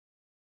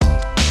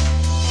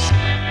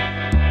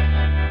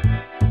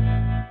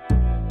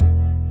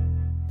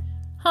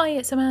Hi,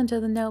 it's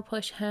Amanda the Nail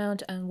Polish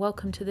Hound, and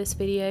welcome to this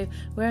video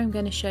where I'm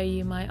going to show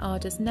you my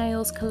Ard As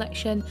Nails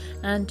collection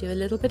and do a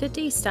little bit of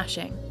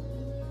destashing.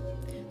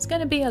 It's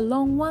going to be a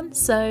long one,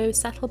 so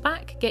settle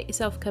back, get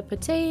yourself a cup of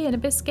tea and a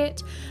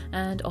biscuit,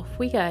 and off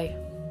we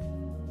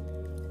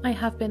go. I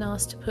have been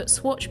asked to put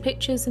swatch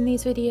pictures in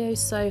these videos,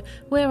 so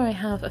where I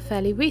have a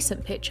fairly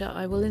recent picture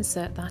I will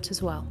insert that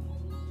as well.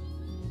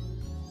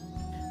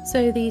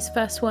 So these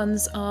first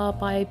ones are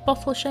by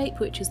bottle shape,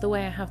 which is the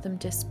way I have them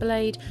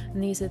displayed,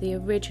 and these are the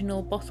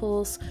original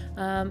bottles.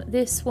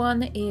 This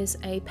one is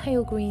a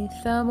pale green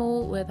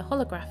thermal with a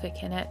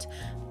holographic in it,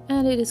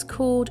 and it is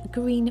called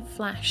Green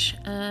Flash,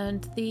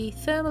 and the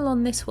thermal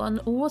on this one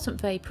wasn't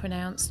very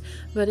pronounced,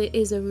 but it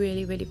is a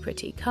really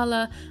pretty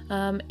colour.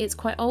 It's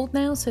quite old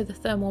now, so the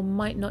thermal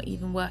might not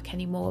even work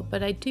anymore,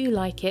 but I do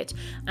like it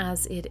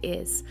as it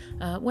is.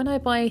 When I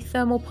buy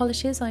thermal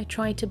polishes, I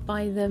try to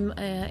buy them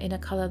in a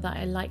colour that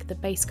I like the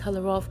base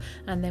colour of,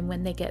 and then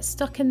when they get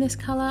stuck in this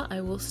colour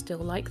I will still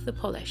like the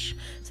polish.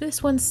 So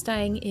this one's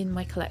staying in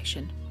my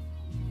collection.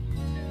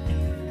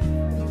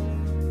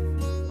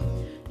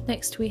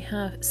 Next we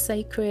have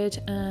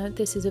Sacred.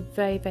 This is a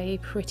very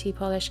pretty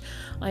polish.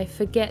 I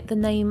forget the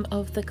name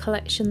of the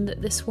collection that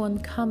this one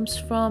comes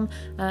from.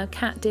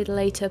 Kat did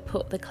later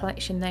put the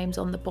collection names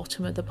on the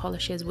bottom of the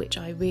polishes, which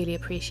I really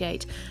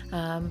appreciate,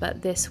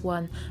 but this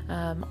one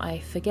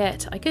I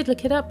forget. I could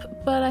look it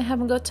up, but I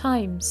haven't got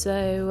time,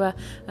 so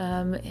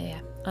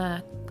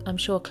I'm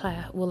sure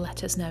Claire will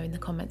let us know in the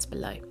comments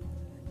below.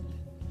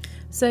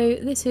 So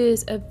this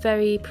is a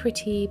very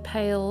pretty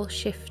pale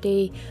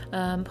shifty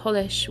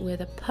polish with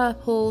a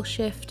purple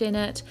shift in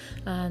it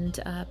and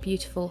a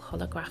beautiful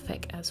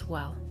holographic as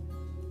well.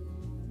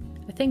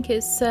 I think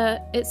it's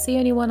the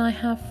only one I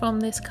have from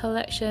this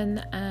collection,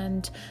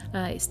 and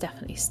it's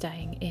definitely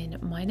staying in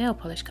my nail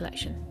polish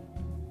collection.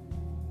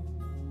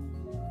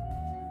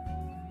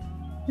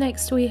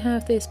 Next we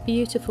have this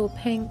beautiful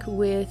pink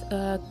with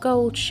a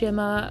gold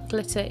shimmer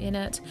glitter in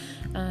it,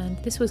 and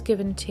this was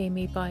given to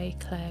me by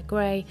Claire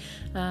Gray.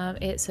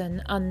 It's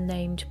an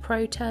unnamed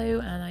proto,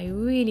 and I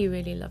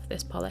really love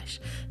this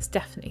polish. It's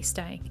definitely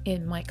staying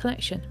in my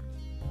collection.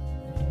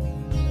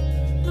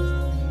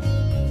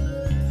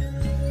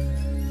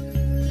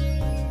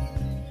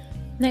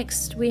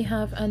 Next we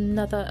have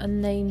another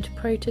unnamed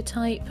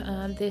prototype.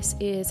 This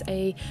is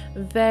a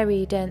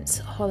very dense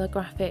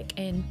holographic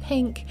in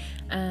pink,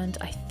 and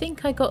I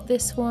think I got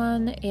this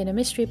one in a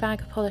mystery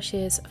bag of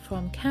polishes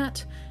from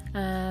Kat,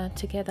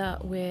 together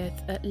with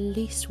at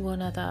least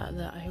one other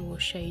that I will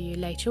show you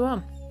later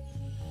on.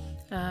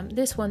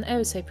 This one,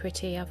 oh so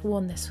pretty. I've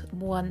worn this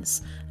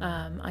once.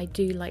 I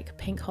do like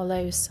pink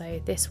hollows, so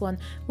this one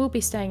will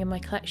be staying in my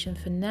collection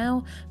for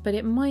now, but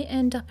it might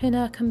end up in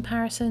a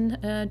comparison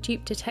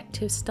dupe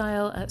detective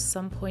style at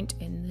some point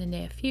in the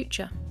near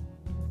future.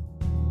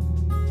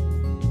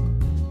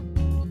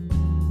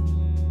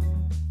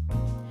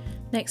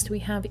 Next we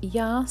have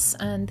Yas,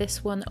 and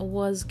this one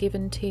was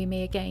given to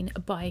me again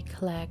by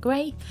Claire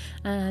Gray,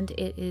 and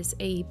it is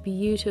a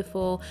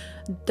beautiful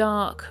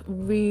dark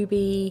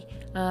ruby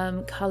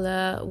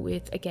colour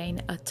with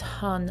again a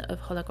ton of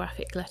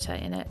holographic glitter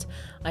in it.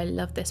 I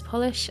love this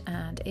polish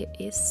and it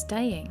is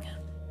staying.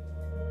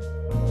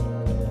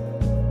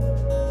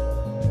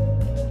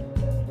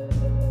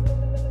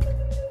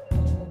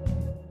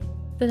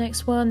 The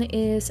next one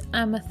is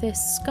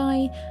Amethyst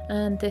Sky,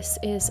 and this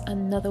is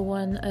another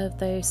one of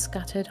those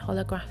scattered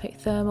holographic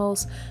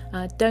thermals.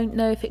 I don't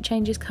know if it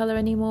changes colour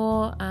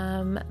anymore,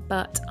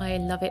 but I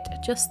love it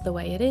just the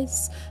way it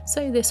is,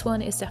 so this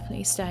one is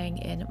definitely staying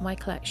in my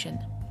collection.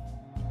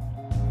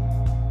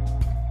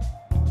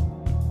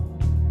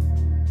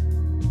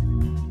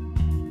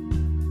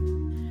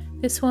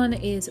 This one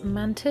is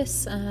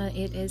Mantis.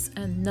 It is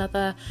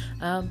another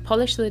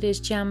polish that is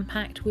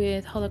jam-packed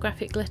with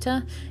holographic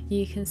glitter.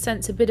 You can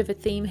sense a bit of a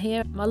theme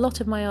here. A lot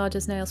of my Ard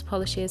As Nails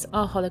polishes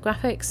are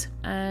holographics,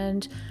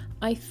 and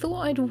I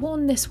thought I'd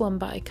worn this one,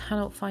 but I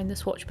cannot find the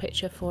swatch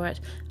picture for it.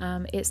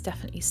 It's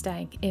definitely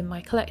staying in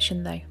my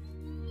collection though.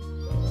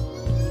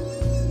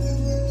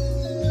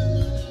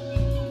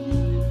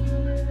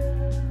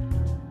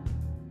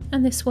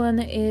 And this one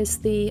is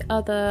the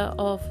other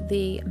of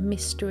the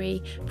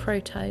mystery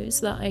protos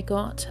that I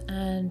got,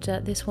 and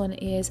this one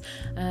is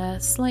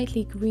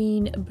slightly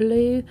green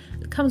blue.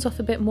 It comes off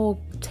a bit more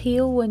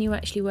teal when you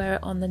actually wear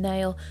it on the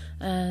nail,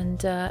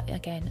 and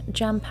again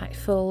jam-packed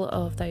full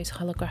of those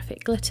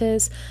holographic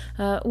glitters.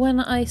 When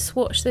I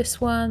swatched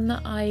this one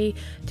I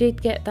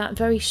did get that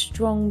very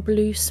strong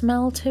blue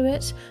smell to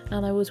it,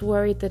 and I was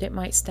worried that it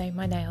might stain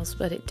my nails,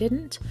 but it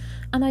didn't,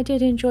 and I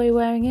did enjoy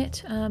wearing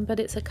it, but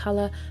it's a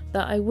colour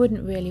that I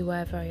wouldn't really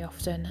wear very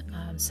often,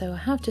 so I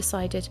have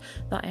decided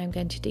that I am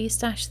going to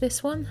destash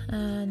this one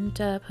and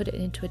put it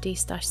into a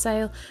destash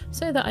sale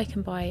so that I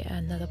can buy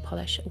another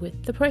polish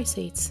with the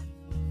proceeds.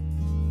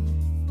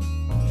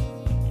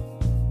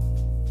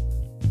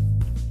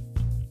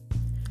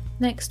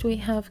 Next we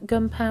have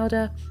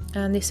Gunpowder,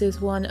 and this is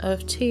one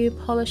of 2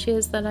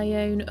 polishes that I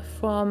own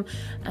from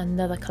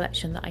another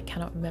collection that I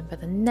cannot remember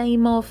the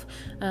name of,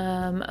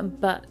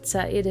 but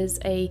it is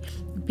a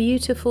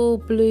beautiful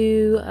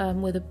blue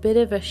with a bit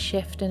of a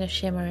shift and a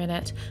shimmer in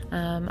it,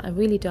 a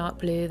really dark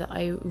blue that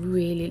I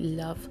really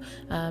love.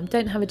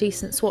 Don't have a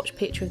decent swatch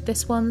picture of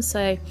this one,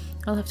 so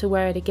I'll have to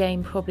wear it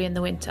again probably in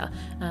the winter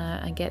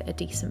and get a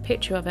decent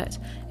picture of it.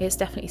 It's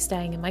definitely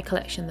staying in my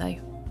collection though.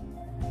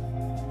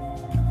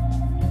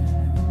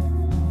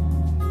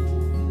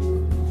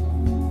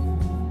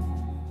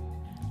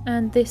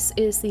 And this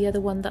is the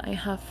other one that I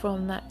have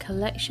from that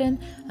collection,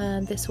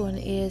 and this one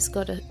has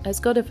got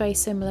a very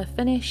similar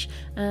finish,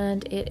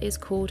 and it is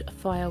called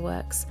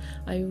Fireworks.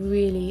 I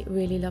really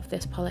love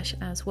this polish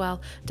as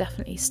well,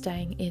 definitely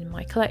staying in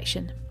my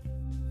collection.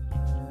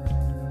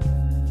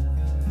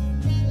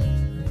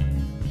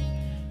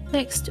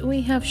 Next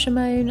we have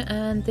Shimone,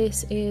 and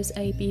this is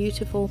a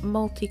beautiful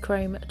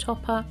multi-chrome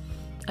topper.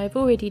 I've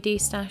already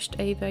destashed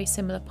a very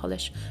similar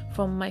polish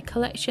from my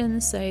collection,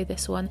 so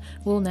this one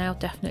will now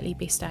definitely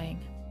be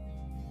staying.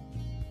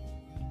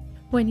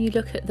 When you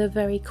look at the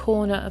very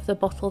corner of the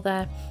bottle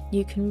there,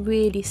 you can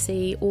really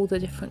see all the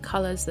different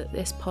colours that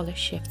this polish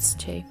shifts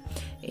to.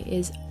 It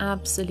is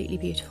absolutely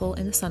beautiful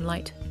in the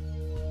sunlight.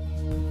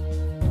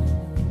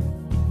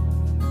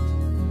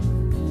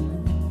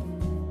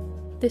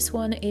 This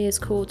one is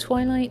called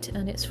Twilight,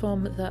 and it's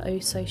from the Oh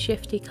So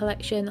Shifty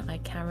collection. I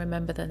can't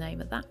remember the name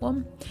of that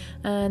one.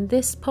 And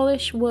this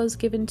polish was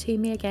given to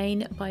me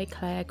again by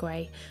Claire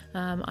Gray.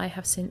 I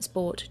have since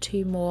bought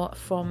 2 more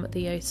from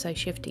the Oh So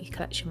Shifty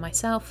collection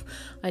myself.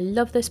 I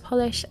love this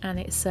polish, and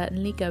it's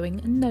certainly going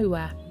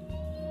nowhere.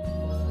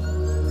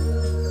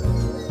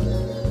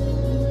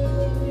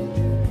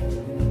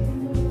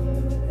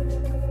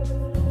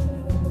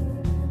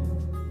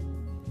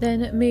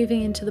 Then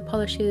moving into the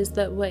polishes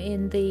that were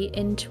in the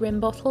interim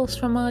bottles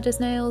from Ard As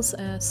Nails,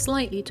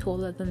 slightly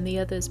taller than the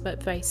others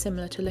but very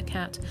similar to look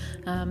at.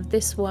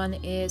 This one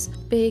is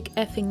Big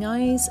Effing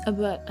Eyes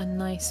but a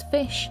Nice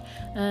Fish,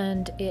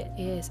 and it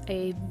is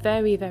a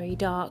very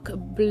dark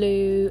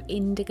blue,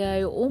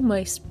 indigo,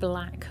 almost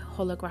black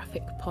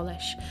holographic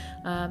polish.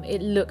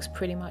 It looks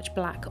pretty much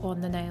black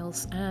on the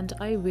nails, and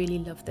I really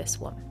love this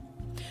one.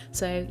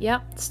 So yeah,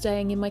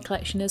 staying in my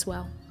collection as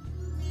well.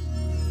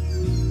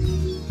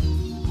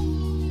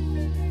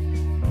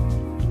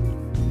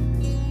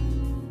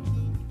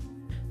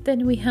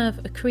 Then we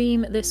have a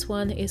cream. This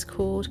one is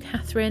called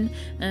Catherine,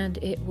 and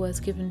it was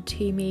given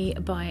to me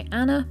by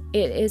Anna.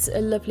 It is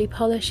a lovely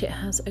polish, it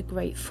has a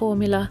great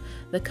formula.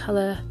 The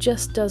colour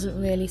just doesn't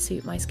really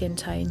suit my skin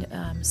tone,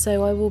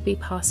 so I will be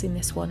passing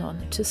this one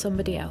on to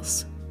somebody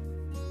else.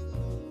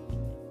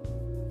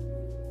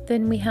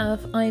 Then we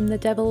have I'm the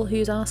Devil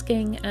Who's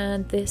Asking,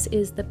 and this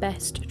is the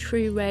best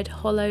true red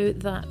holo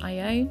that I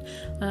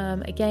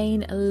own.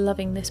 Again,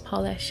 loving this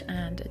polish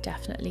and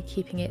definitely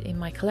keeping it in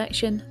my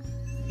collection.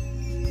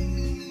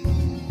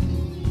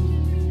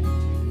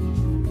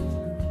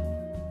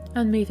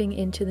 And moving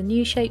into the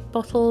new shape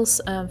bottles,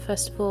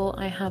 first of all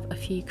I have a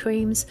few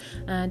creams,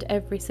 and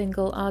every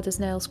single Ard As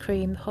Nails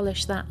cream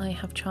polish that I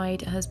have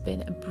tried has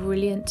been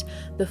brilliant.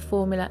 The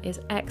formula is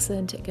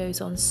excellent, it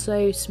goes on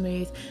so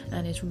smooth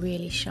and is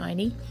really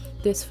shiny.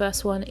 This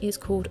first one is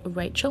called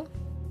Rachel.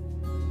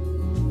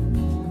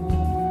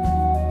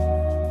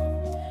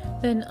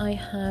 Then I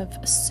have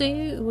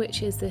Sue,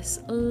 which is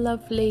this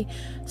lovely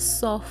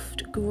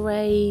soft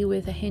grey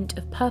with a hint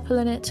of purple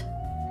in it.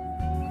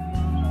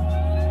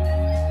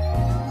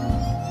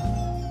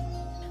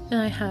 Then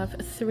I have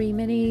 3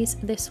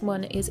 minis. This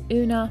one is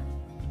Una.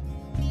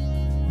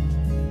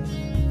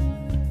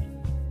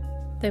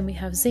 Then we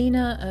have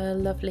Xena, a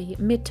lovely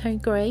mid-tone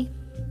grey.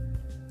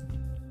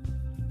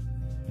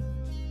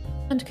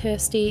 And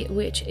Kirsty,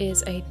 which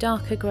is a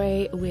darker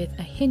grey with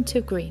a hint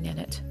of green in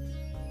it.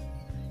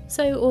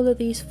 So all of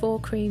these 4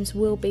 creams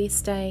will be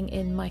staying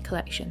in my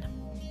collection.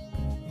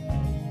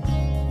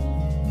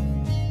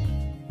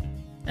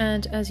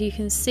 And as you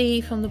can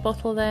see from the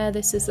bottle there,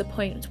 this is the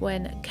point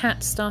when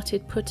Kat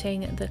started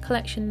putting the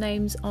collection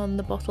names on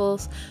the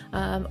bottles,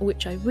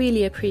 which I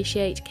really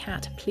appreciate.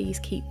 Kat, please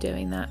keep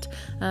doing that.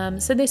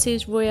 So this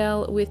is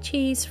Royale with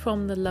Cheese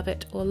from the Love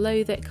It or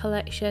Loathe It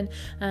collection,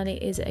 and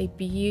it is a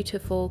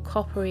beautiful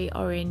coppery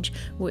orange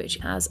which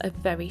has a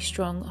very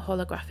strong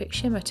holographic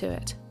shimmer to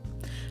it.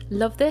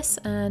 Love this,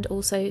 and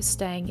also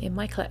staying in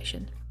my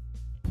collection.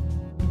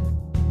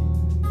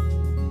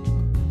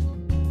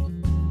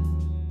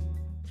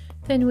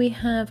 Then we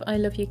have I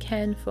Love You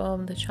Ken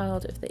from the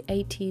Child of the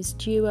 80s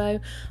duo.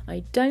 I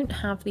don't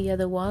have the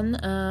other one,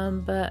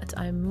 but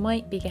I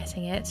might be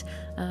getting it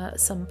at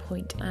some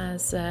point,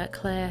 as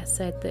Claire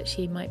said that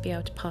she might be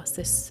able to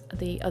pass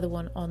the other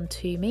one on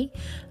to me.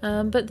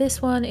 But this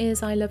one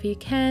is I Love You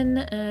Ken,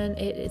 and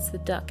it is the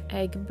duck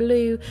egg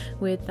blue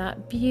with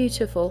that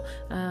beautiful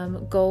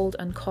gold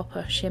and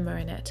copper shimmer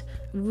in it.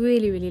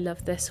 Really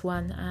love this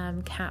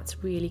one.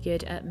 Kat's really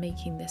good at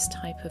making this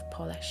type of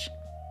polish.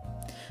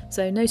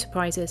 So no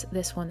surprises,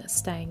 this one is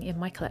staying in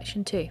my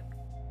collection too.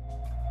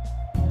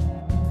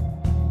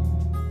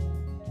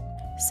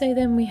 So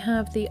then we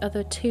have the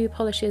other two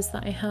polishes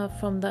that I have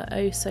from the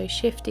Oh So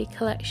Shifty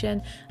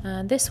collection,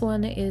 and this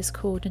one is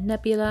called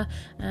Nebula,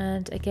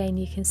 and again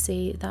you can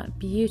see that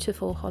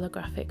beautiful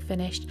holographic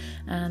finish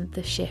and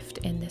the shift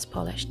in this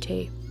polish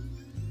too.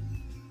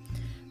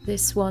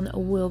 This one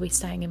will be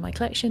staying in my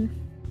collection,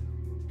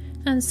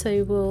 and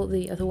so will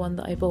the other one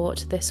that I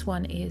bought. This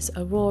one is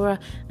Aurora,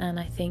 and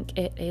I think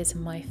it is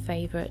my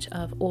favourite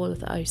of all of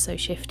the Oh So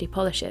Shifty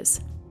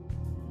polishes.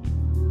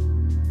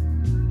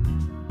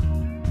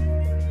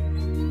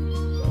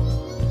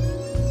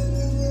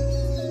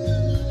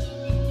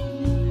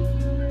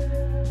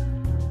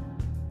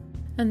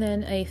 And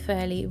then a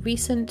fairly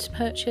recent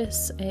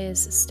purchase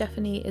is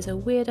Stephanie Is a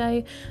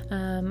Weirdo,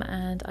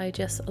 and I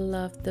just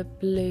love the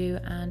blue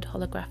and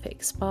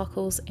holographic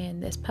sparkles in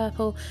this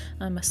purple.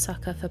 I'm a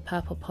sucker for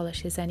purple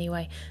polishes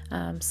anyway,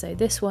 so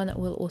this one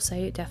will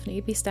also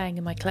definitely be staying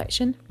in my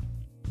collection.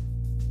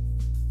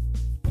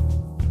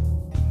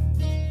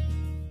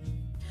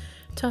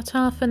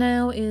 Tartar for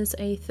Now is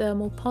a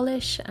thermal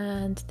polish,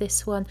 and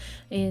this one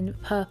in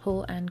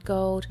purple and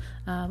gold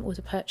was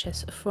a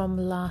purchase from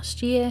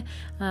last year.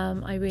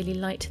 I really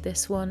liked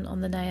this one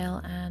on the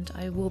nail and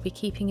I will be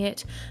keeping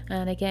it,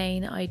 and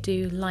again I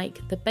do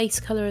like the base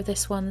colour of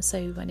this one,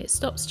 so when it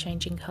stops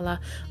changing colour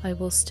I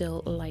will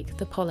still like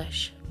the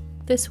polish.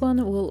 This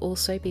one will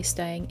also be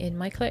staying in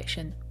my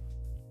collection.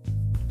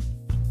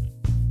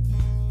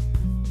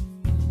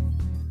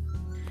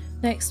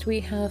 Next we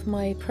have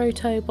my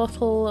proto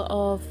bottle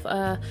of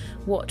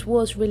what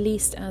was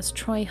released as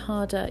Try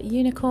Harder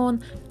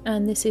Unicorn,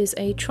 and this is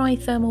a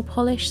tri-thermal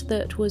polish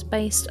that was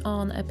based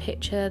on a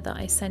picture that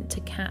I sent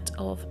to Kat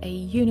of a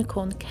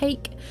unicorn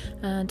cake,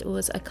 and it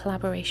was a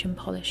collaboration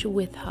polish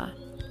with her.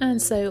 And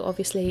so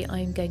obviously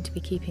I'm going to be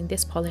keeping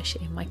this polish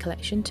in my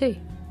collection too.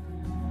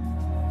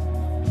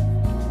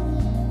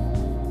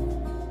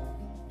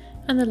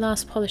 And the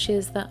last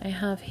polishes that I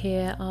have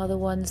here are the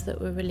ones that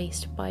were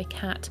released by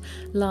Kat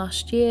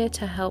last year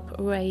to help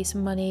raise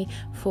money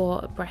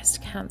for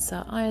Breast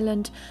Cancer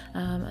Ireland.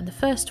 And the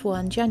first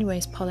one,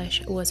 January's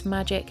polish, was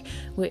Magic,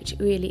 which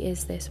really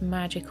is this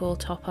magical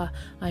topper.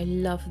 I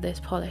love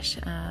this polish,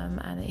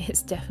 and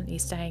it's definitely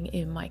staying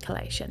in my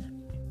collection.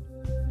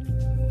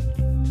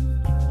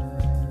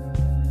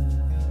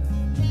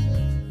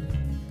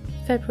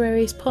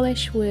 February's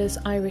polish was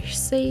Irish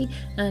Sea,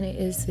 and it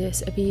is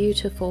this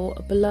beautiful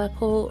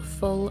blurple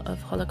full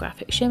of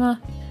holographic shimmer,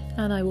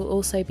 and I will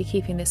also be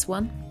keeping this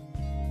one.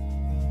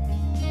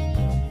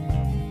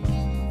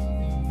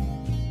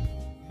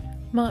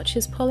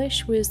 March's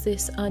polish was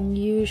this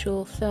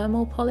unusual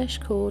thermal polish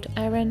called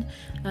Erin.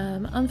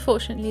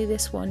 Unfortunately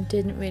this one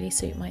didn't really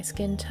suit my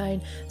skin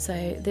tone,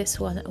 so this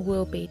one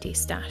will be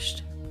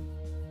destashed.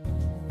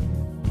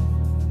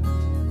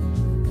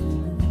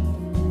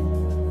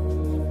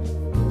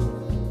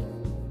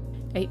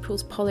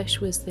 April's polish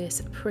was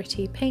this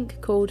pretty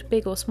pink called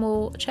Big or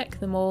Small, Check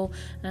Them All,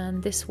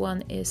 and this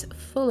one is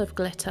full of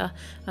glitter.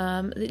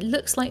 It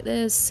looks like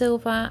there's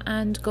silver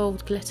and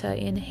gold glitter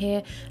in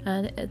here,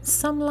 and at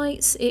some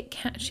lights it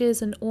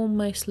catches and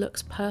almost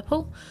looks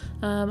purple.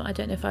 I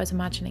don't know if I was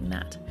imagining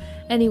that.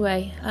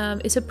 Anyway,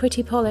 it's a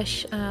pretty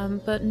polish,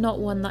 but not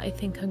one that I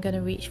think I'm going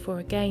to reach for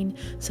again,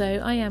 so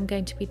I am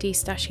going to be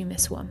destashing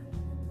this one.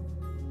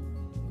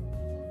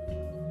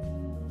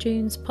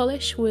 June's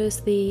polish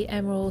was the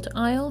Emerald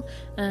Isle,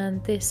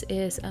 and this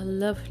is a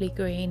lovely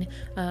green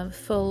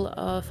full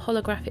of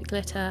holographic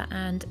glitter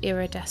and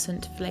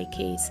iridescent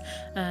flakies,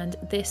 and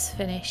this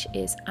finish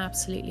is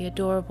absolutely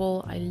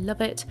adorable. I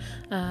love it,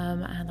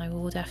 and I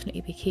will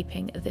definitely be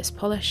keeping this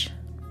polish.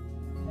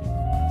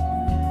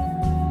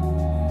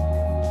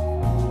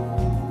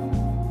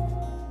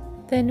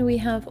 Then we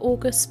have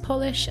August's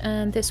polish,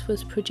 and this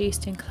was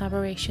produced in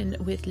collaboration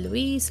with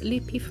Louise,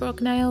 Loopy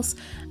Frog Nails,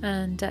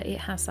 and it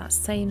has that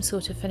same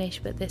sort of finish,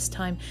 but this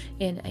time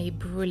in a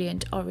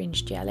brilliant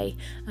orange jelly.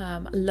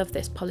 Love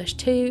this polish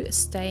too,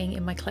 staying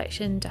in my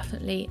collection,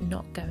 definitely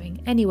not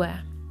going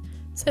anywhere.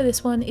 So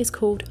this one is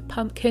called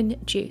Pumpkin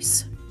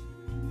Juice.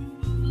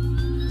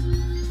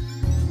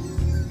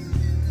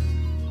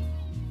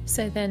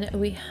 So then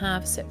we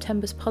have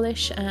September's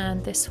polish,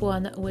 and this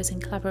one was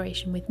in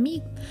collaboration with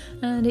me,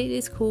 and it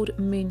is called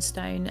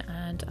Moonstone,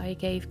 and I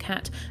gave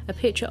Kat a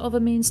picture of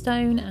a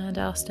moonstone and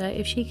asked her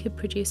if she could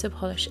produce a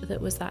polish that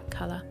was that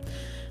colour.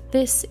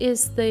 This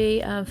is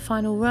the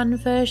final run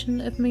version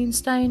of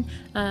Moonstone,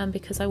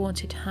 because I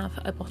wanted to have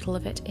a bottle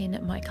of it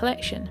in my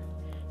collection.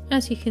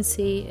 As you can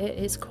see,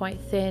 it is quite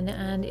thin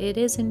and it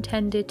is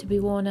intended to be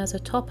worn as a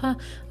topper,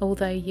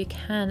 although you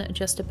can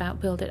just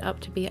about build it up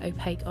to be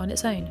opaque on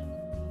its own.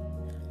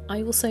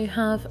 I also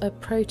have a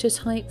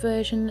prototype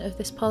version of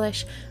this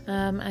polish.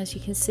 As you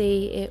can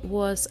see, it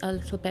was a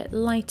little bit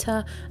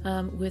lighter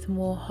with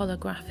more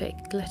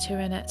holographic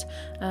glitter in it.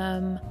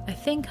 I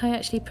think I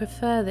actually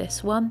prefer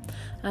this one,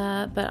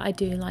 but I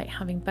do like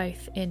having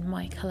both in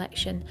my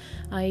collection.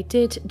 I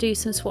did do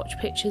some swatch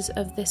pictures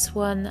of this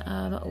one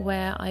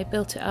where I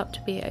built it up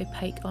to be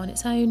opaque on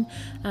its own,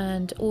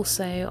 and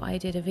also I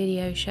did a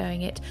video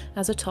showing it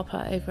as a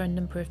topper over a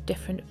number of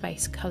different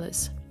base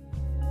colours.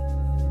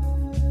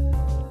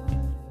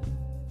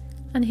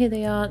 And here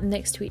they are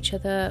next to each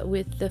other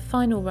with the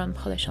final run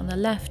polish on the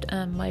left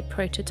and my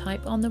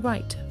prototype on the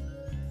right.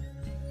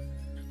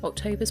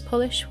 October's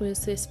polish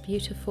was this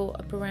beautiful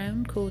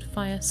brown called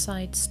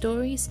Fireside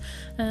Stories,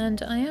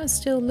 and I am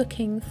still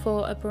looking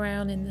for a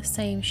brown in the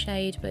same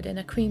shade but in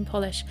a cream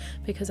polish,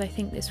 because I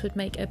think this would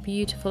make a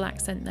beautiful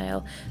accent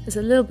nail. There's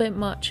a little bit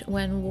much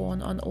when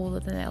worn on all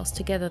of the nails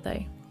together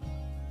though.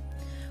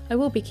 I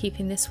will be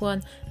keeping this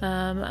one,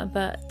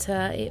 but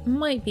it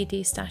might be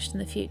destashed in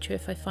the future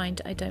if I find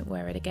I don't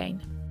wear it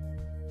again.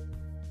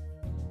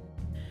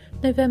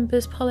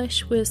 November's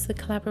polish was the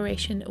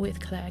collaboration with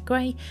Claire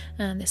Gray,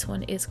 and this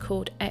one is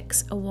called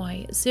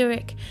XY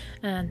Zurich,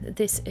 and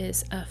this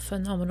is a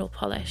phenomenal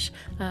polish.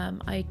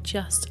 I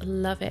just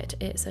love it.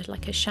 It's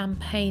like a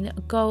champagne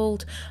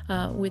gold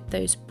with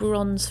those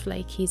bronze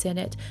flakies in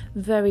it.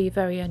 Very,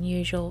 very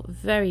unusual,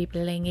 very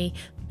blingy.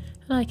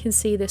 And I can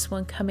see this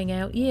one coming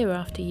out year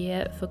after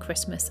year for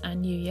Christmas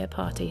and New Year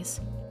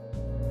parties.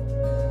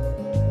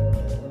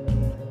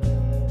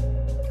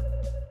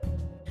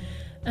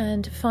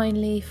 And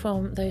finally,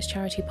 from those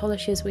charity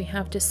polishes, we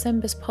have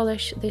December's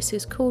polish. This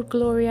is called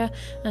Gloria,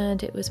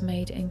 and it was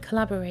made in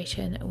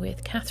collaboration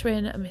with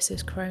Catherine,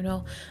 Mrs.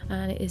 Cronel,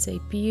 and it is a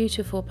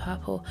beautiful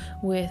purple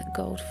with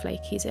gold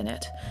flakies in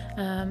it.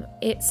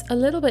 It's a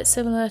little bit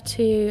similar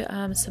to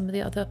some of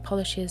the other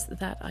polishes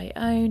that I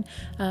own,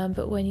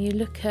 but when you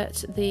look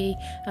at the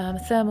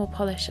thermal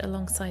polish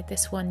alongside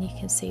this one, you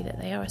can see that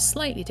they are a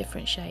slightly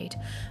different shade.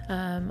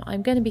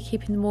 I'm going to be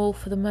keeping them all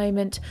for the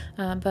moment,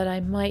 but I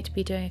might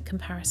be doing a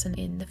comparison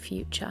in the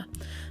future,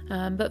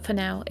 but for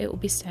now it will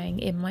be staying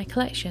in my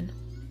collection.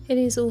 It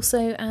is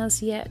also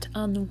as yet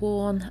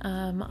unworn.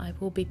 I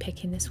will be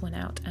picking this one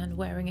out and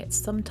wearing it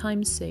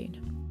sometime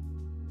soon.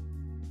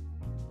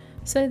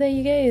 So there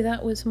you go,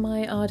 that was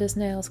my Ard As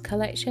Nails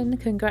collection.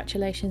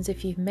 Congratulations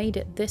if you've made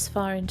it this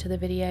far into the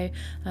video.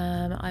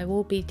 I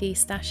will be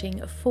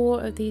destashing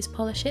 4 of these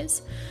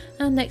polishes,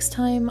 and next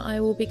time I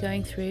will be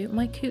going through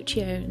my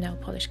Cuccio nail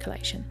polish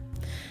collection.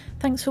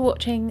 Thanks for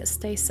watching,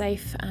 stay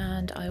safe,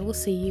 and I will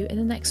see you in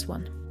the next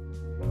one.